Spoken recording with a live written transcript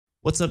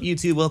What's up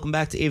YouTube? Welcome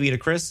back to Aviator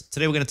Chris.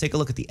 Today we're going to take a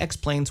look at the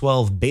X-Plane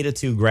 12 Beta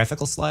 2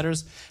 graphical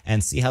sliders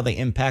and see how they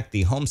impact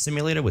the home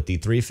simulator with the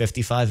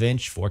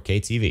 355-inch 4K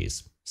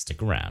TVs.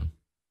 Stick around.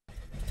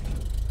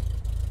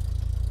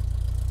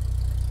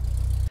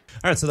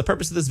 Alright, so the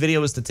purpose of this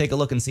video is to take a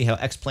look and see how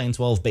X-Plane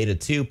 12 Beta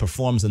 2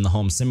 performs in the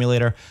home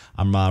simulator.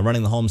 I'm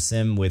running the home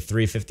sim with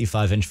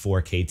 355-inch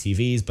 4K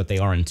TVs, but they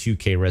are in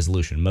 2K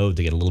resolution mode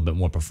to get a little bit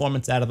more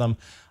performance out of them.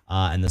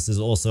 And this is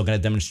also going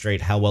to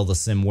demonstrate how well the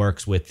sim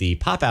works with the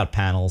pop-out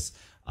panels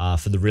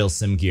for the Real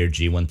Sim Gear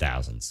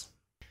G1000s.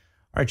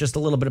 Alright, just a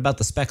little bit about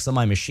the specs on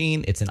my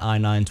machine. It's an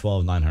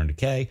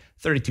i9-12900K,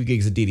 32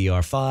 gigs of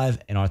DDR5,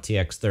 an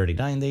RTX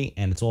 3090,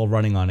 and it's all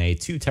running on a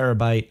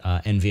 2TB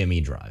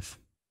NVMe drive.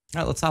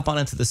 Alright, let's hop on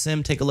into the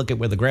sim, take a look at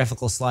where the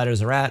graphical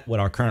sliders are at,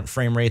 what our current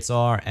frame rates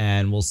are,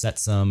 and we'll set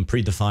some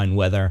predefined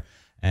weather,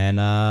 and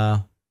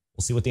we'll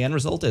see what the end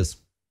result is.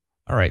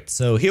 Alright,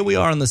 so here we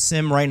are on the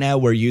sim. Right now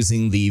we're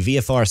using the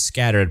VFR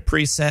scattered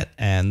preset,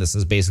 and this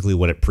is basically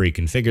what it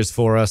pre-configures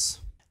for us.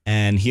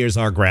 And here's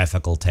our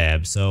graphical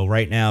tab. So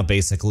right now,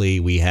 basically,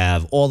 we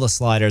have all the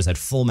sliders at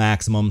full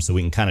maximum, so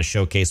we can kind of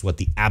showcase what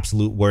the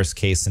absolute worst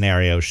case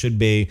scenario should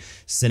be,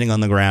 sitting on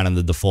the ground in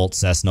the default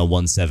Cessna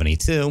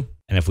 172.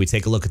 And if we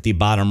take a look at the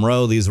bottom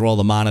row, these are all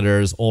the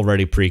monitors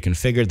already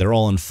pre-configured. They're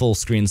all in full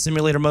screen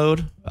simulator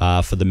mode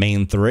for the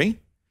main three.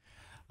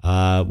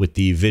 With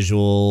the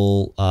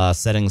visual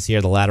settings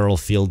here, the lateral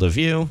field of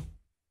view,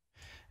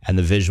 and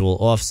the visual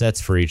offsets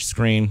for each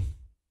screen.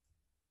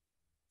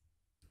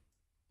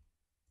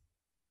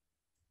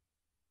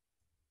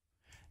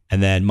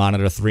 And then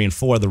monitor 3 and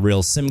 4, the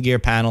Real Sim Gear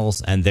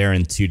panels, and they're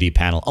in 2D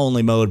panel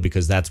only mode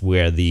because that's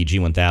where the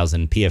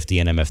G1000 PFD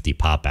and MFD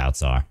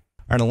pop-outs are. All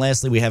right, and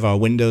lastly, we have our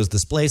Windows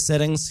display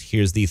settings.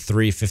 Here's the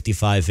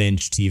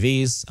 355-inch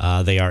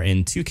TVs. They are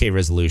in 2K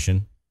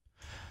resolution,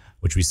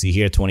 which we see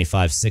here,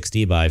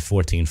 2560 by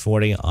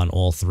 1440 on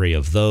all three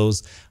of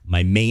those.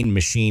 My main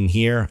machine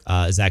here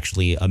is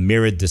actually a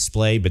mirrored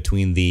display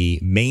between the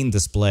main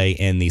display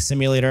in the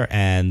simulator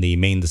and the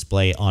main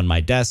display on my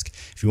desk.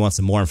 If you want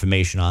some more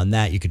information on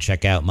that, you could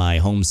check out my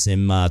Home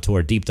Sim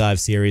Tour Deep Dive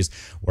series,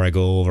 where I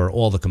go over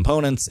all the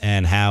components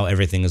and how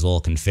everything is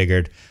all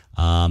configured.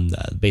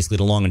 Basically,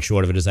 the long and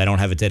short of it is I don't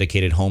have a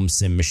dedicated Home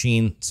Sim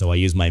machine, so I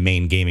use my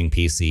main gaming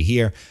PC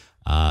here.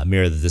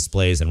 Mirror the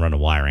displays and run a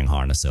wiring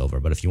harness over.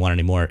 But if you want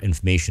any more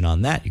information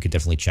on that, you could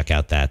definitely check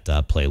out that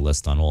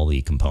playlist on all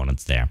the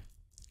components there.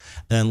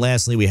 And then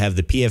lastly, we have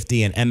the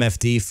PFD and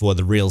MFD for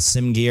the Real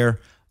Sim Gear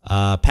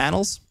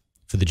panels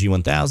for the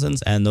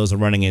G1000s, and those are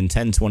running in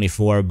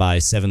 1024 by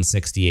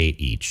 768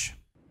 each.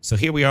 So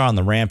here we are on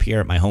the ramp here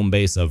at my home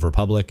base of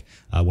Republic.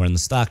 We're in the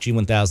stock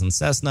G1000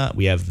 Cessna.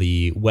 We have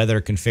the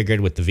weather configured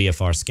with the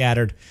VFR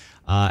scattered.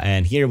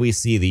 And here we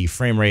see the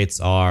frame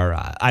rates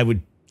are, I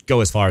would go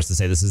as far as to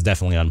say this is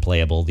definitely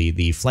unplayable.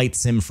 The flight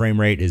sim frame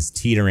rate is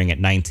teetering at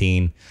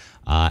 19,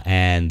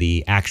 and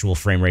the actual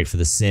frame rate for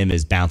the sim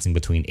is bouncing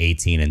between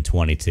 18 and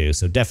 22.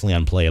 So definitely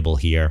unplayable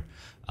here,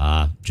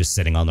 just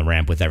sitting on the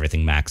ramp with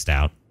everything maxed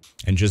out.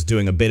 And just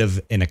doing a bit of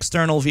an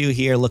external view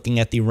here, looking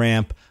at the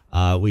ramp,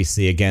 we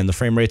see again the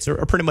frame rates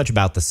are pretty much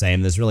about the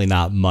same. There's really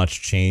not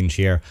much change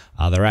here.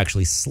 They're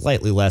actually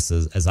slightly less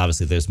as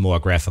obviously there's more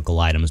graphical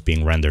items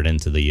being rendered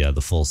into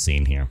the full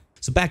scene here.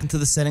 So back into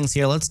the settings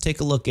here, let's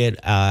take a look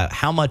at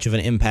how much of an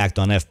impact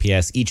on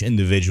FPS each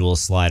individual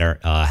slider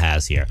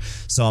has here.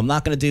 So I'm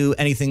not going to do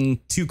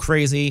anything too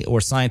crazy or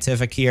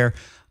scientific here.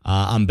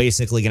 I'm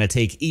basically going to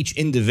take each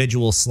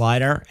individual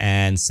slider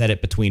and set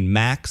it between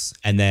max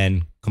and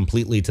then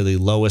completely to the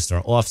lowest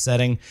or off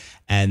setting,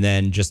 and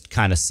then just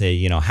kind of say,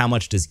 you know, how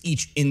much does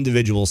each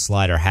individual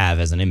slider have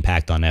as an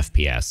impact on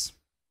FPS.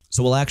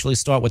 So we'll actually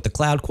start with the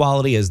cloud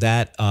quality, as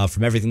that,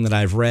 from everything that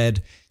I've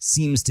read,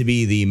 seems to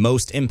be the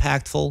most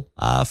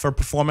impactful for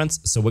performance.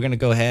 So we're going to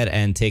go ahead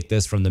and take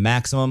this from the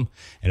maximum,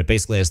 and it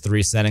basically has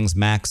three settings: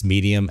 max,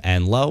 medium,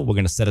 and low. We're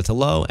going to set it to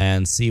low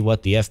and see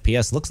what the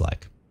FPS looks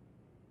like.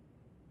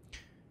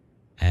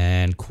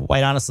 And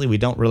quite honestly, we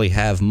don't really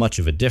have much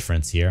of a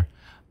difference here.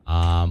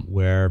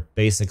 We're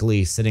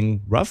basically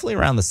sitting roughly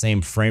around the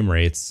same frame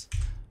rates,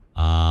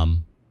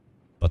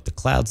 but the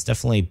clouds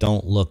definitely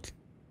don't look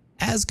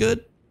as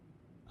good.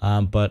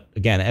 But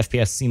again,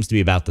 FPS seems to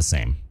be about the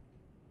same.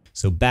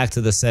 So back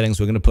to the settings,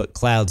 we're going to put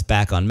clouds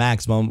back on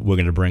maximum. We're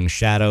going to bring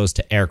shadows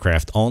to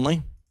aircraft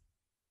only.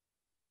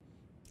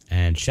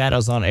 And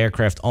shadows on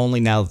aircraft only.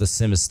 Now that the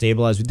sim is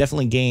stabilized, we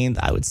definitely gained,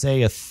 I would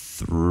say, a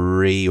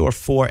 3 or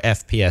 4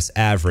 FPS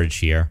average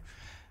here.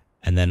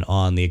 And then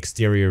on the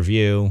exterior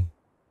view,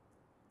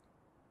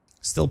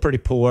 still pretty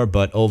poor,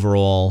 but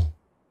overall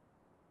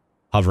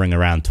hovering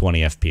around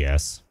 20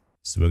 FPS.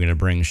 So we're going to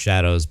bring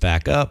shadows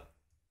back up.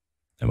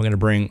 And we're going to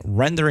bring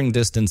rendering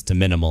distance to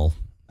minimal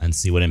and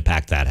see what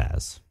impact that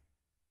has.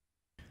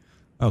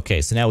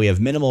 Okay, so now we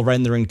have minimal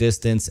rendering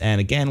distance, and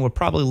again, we're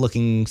probably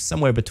looking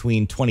somewhere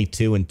between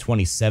 22 and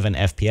 27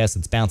 FPS.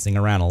 It's bouncing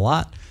around a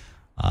lot.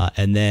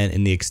 And then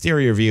in the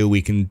exterior view,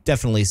 we can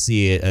definitely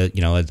see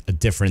a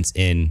difference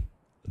in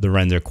the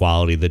render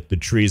quality. The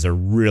trees are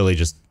really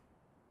just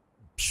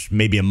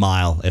maybe a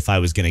mile if I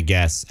was going to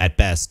guess at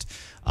best,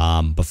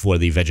 before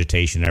the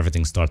vegetation and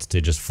everything starts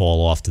to just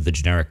fall off to the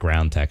generic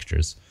ground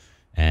textures.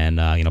 And,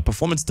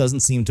 performance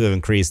doesn't seem to have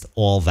increased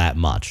all that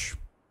much.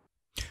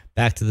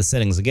 Back to the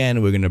settings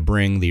again, we're going to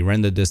bring the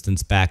render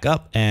distance back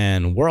up,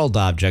 and world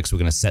objects we're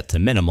going to set to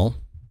minimal.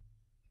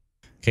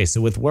 Okay,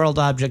 so with world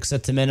objects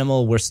set to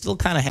minimal, we're still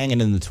kind of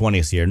hanging in the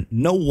 20s here.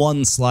 No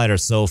one slider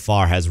so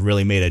far has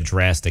really made a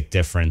drastic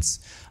difference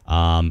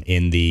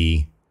in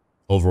the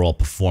overall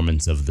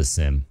performance of the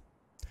sim.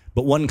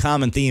 But one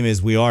common theme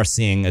is we are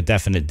seeing a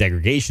definite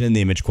degradation in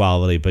the image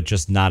quality, but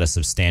just not a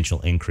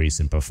substantial increase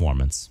in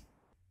performance.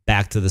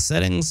 Back to the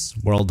settings,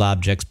 world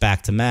objects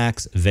back to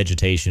max,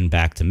 vegetation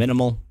back to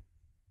minimal.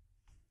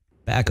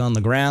 Back on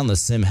the ground, the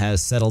sim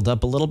has settled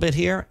up a little bit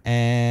here,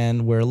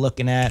 and we're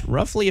looking at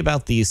roughly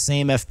about the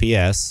same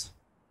FPS.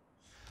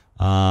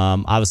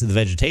 Obviously, the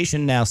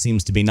vegetation now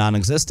seems to be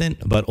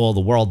non-existent, but all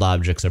the world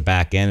objects are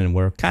back in, and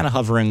we're kind of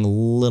hovering a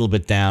little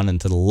bit down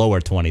into the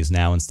lower 20s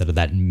now instead of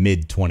that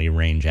mid-20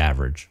 range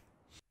average.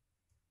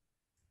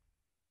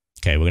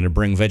 Okay, we're going to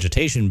bring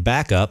vegetation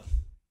back up,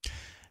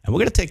 and we're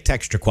going to take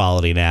texture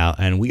quality now,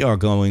 and we are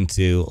going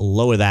to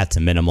lower that to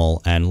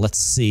minimal, and let's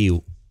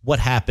see what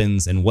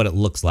happens and what it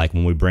looks like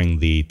when we bring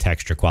the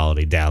texture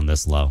quality down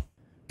this low.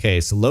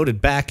 Okay, so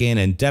loaded back in,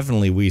 and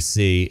definitely we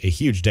see a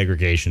huge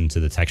degradation to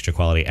the texture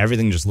quality.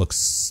 Everything just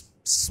looks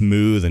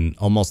smooth and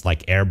almost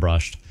like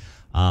airbrushed.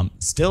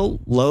 Still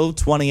low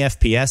 20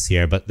 FPS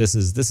here, but this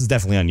is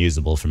definitely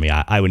unusable for me.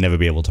 I would never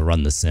be able to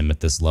run the sim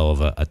at this low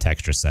of a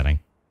texture setting.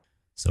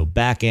 So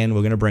back in,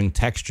 we're going to bring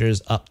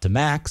textures up to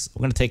max.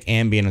 We're going to take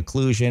ambient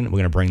occlusion. We're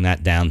going to bring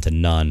that down to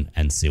none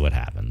and see what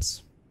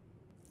happens.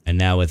 And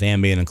now with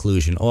ambient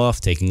occlusion off,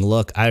 taking a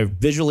look,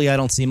 visually I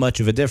don't see much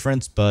of a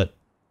difference, but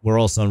we're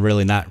also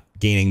really not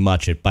gaining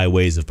much by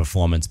ways of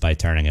performance by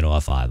turning it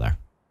off either.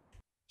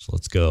 So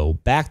let's go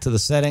back to the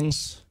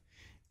settings,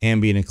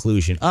 ambient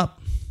occlusion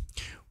up.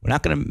 We're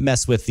not going to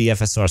mess with the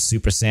FSR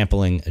super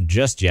sampling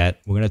just yet.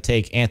 We're going to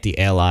take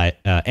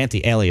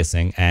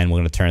anti-aliasing, and we're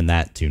going to turn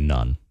that to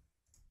none.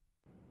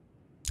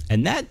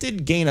 And that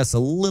did gain us a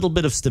little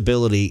bit of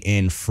stability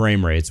in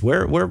frame rates.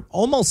 We're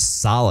almost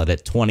solid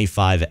at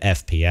 25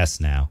 FPS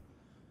now.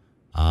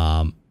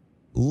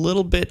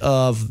 Little bit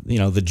of,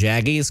 the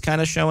jaggies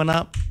kind of showing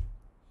up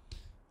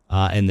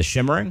and the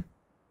shimmering,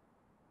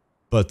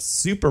 but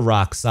super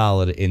rock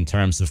solid in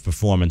terms of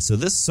performance. So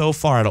this, so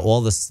far, out of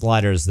all the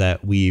sliders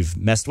that we've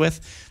messed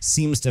with,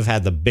 seems to have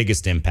had the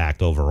biggest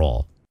impact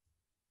overall.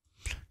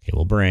 Okay,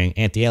 we'll bring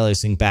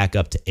anti-aliasing back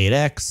up to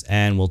 8x,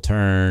 and we'll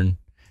turn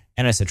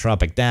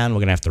anisotropic down. We're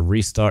going to have to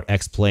restart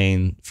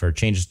X-Plane for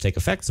changes to take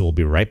effect, so we'll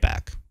be right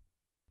back.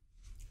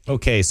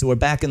 Okay, so we're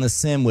back in the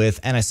sim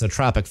with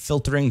anisotropic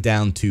filtering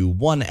down to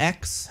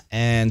 1x,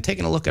 and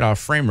taking a look at our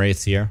frame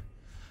rates here.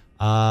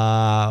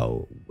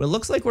 It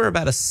looks like we're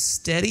about a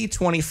steady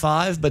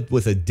 25, but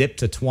with a dip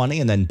to 20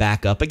 and then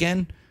back up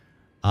again.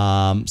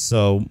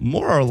 So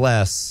more or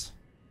less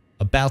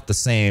about the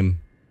same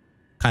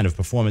kind of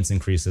performance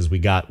increase as we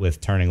got with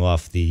turning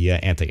off the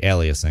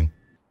anti-aliasing.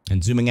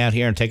 And zooming out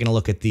here and taking a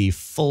look at the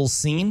full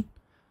scene,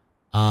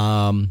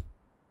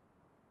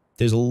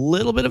 there's a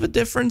little bit of a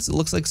difference. It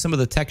looks like some of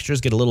the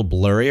textures get a little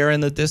blurrier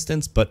in the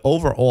distance, but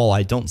overall,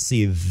 I don't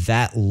see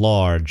that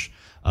large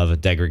of a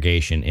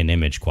degradation in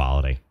image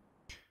quality.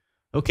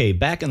 Okay,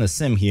 back in the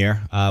sim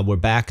here, we're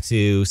back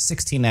to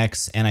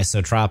 16x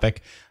anisotropic.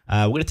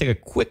 We're going to take a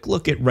quick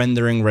look at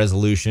rendering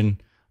resolution,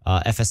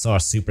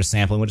 FSR super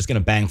sampling. We're just going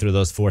to bang through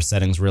those 4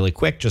 settings really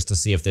quick just to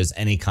see if there's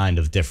any kind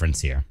of difference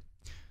here.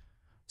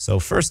 So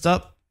first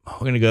up, we're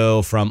going to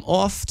go from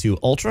off to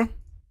ultra.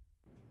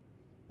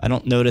 I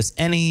don't notice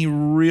any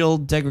real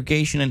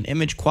degradation in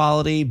image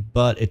quality,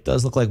 but it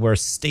does look like we're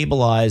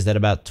stabilized at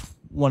about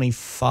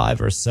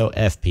 25 or so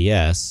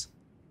FPS.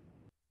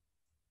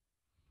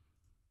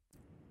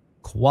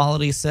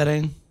 Quality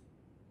setting,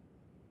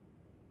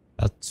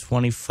 about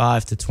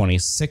 25 to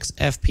 26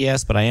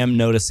 FPS, but I am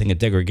noticing a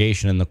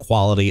degradation in the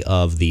quality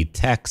of the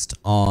text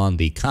on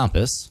the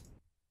compass.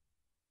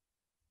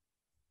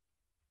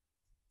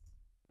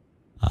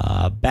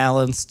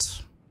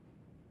 Balanced,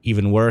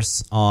 even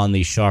worse on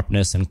the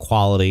sharpness and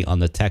quality on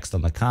the text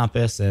on the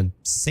compass, and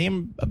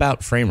same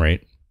about frame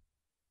rate.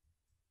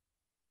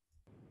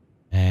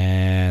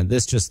 And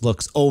this just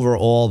looks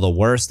overall the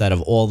worst out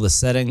of all the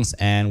settings,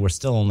 and we're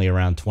still only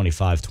around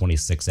 25,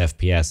 26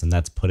 FPS, and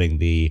that's putting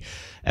the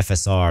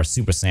FSR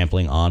super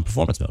sampling on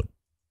performance mode.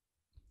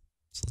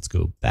 So let's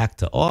go back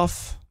to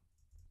off.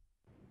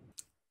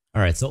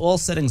 All right, so all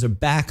settings are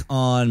back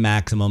on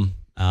maximum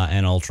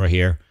and ultra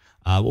here.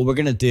 What we're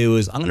going to do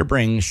is I'm going to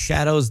bring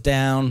shadows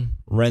down,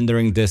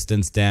 rendering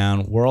distance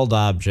down, world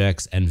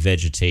objects, and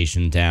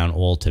vegetation down,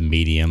 all to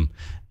medium.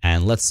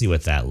 And let's see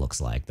what that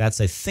looks like.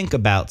 That's, I think,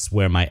 about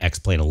where my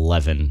X-Plane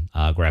 11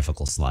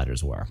 graphical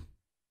sliders were.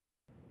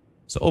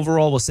 So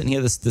overall, we're sitting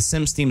here. The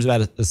sim seems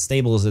about as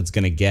stable as it's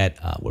going to get.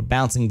 We're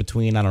bouncing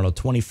between, I don't know,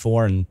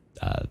 24 and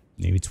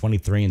maybe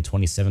 23 and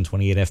 27,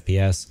 28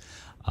 FPS.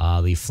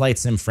 The flight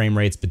sim frame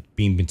rates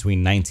being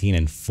between 19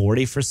 and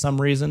 40 for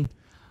some reason.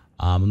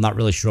 I'm not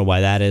really sure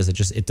why that is.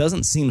 It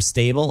doesn't seem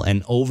stable,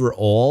 and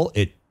overall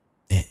it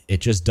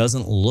just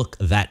doesn't look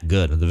that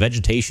good. The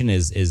vegetation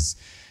is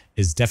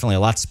definitely a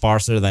lot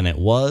sparser than it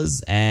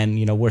was, and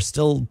we're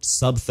still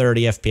sub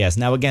 30 FPS.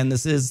 Now again,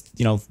 this is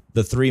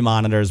the 3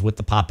 monitors with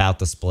the pop-out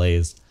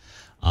displays.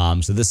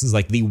 So this is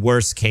like the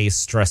worst case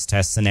stress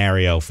test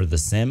scenario for the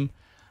sim.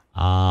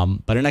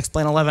 But in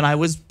X-Plane 11, I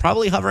was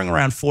probably hovering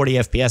around 40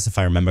 FPS if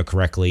I remember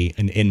correctly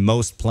in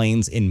most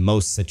planes, in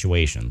most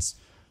situations.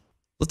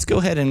 Let's go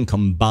ahead and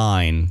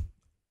combine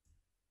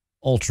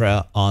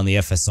Ultra on the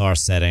FSR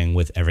setting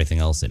with everything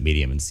else at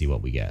medium and see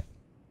what we get.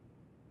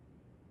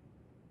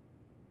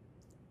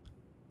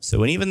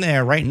 So, and even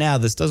there, right now,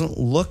 this doesn't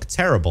look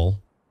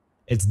terrible.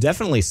 It's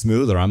definitely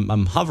smoother.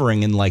 I'm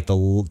hovering in like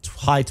the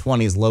high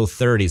 20s, low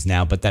 30s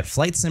now, but that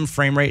flight sim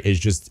frame rate is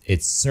just,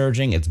 it's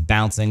surging, it's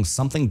bouncing.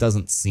 Something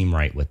doesn't seem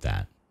right with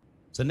that.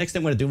 So next thing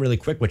I'm going to do really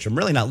quick, which I'm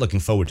really not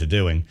looking forward to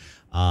doing,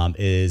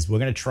 is we're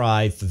going to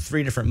try the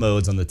 3 different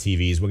modes on the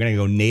TVs. We're going to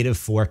go native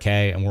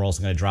 4K, and we're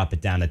also going to drop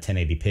it down to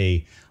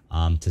 1080p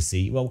to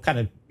see, well, what kind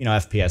of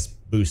FPS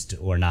boost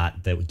or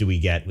not that do we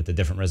get with the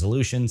different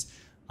resolutions,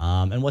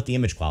 and what the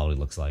image quality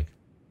looks like.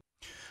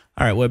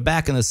 All right, we're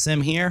back in the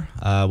sim here.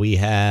 We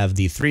have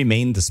the 3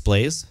 main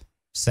displays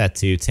set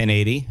to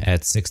 1080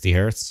 at 60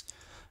 Hertz,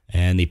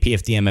 and the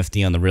PFD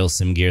MFD on the real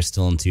sim gear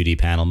still in 2D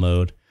panel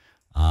mode.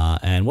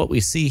 And what we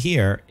see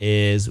here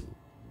is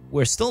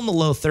we're still in the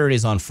low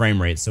 30s on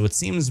frame rate, so it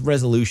seems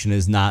resolution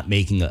is not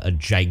making a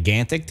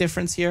gigantic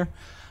difference here.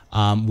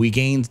 We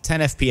gained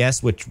 10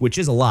 FPS, which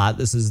is a lot.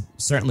 This is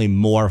certainly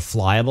more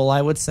flyable,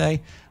 I would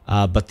say.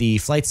 But the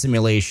flight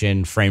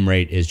simulation frame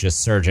rate is just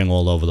surging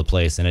all over the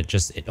place, and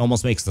it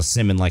almost makes the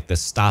sim in like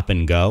this stop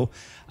and go.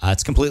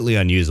 It's completely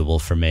unusable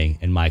for me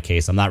in my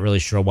case. I'm not really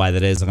sure why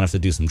that is. I'm gonna have to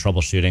do some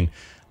troubleshooting.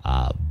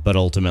 But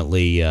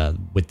ultimately,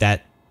 with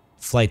that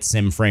flight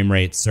sim frame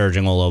rate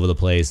surging all over the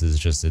place, is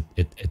just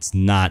it's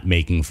not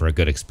making for a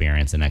good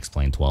experience in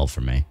X-Plane 12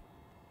 for me.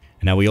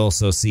 And now we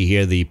also see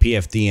here the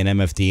PFD and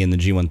MFD and the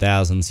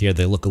G1000s here.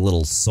 They look a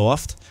little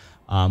soft.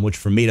 Which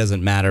for me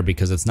doesn't matter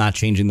because it's not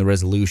changing the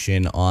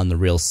resolution on the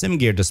real sim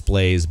gear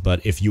displays.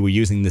 But if you were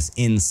using this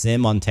in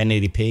sim on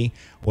 1080p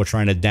or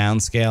trying to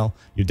downscale,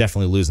 you're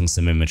definitely losing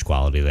some image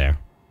quality there.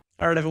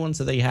 All right, everyone,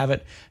 so there you have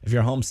it. If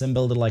you're a home sim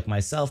builder like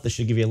myself, this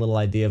should give you a little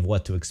idea of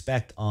what to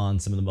expect on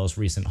some of the most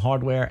recent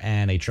hardware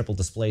and a triple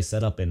display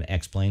setup in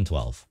X-Plane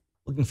 12.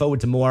 Looking forward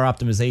to more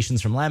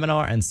optimizations from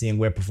Laminar and seeing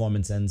where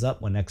performance ends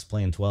up when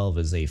X-Plane 12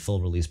 is a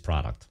full release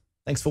product.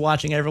 Thanks for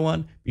watching,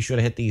 everyone. Be sure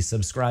to hit the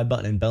subscribe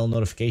button and bell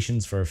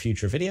notifications for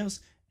future videos,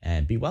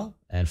 and be well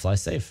and fly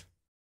safe.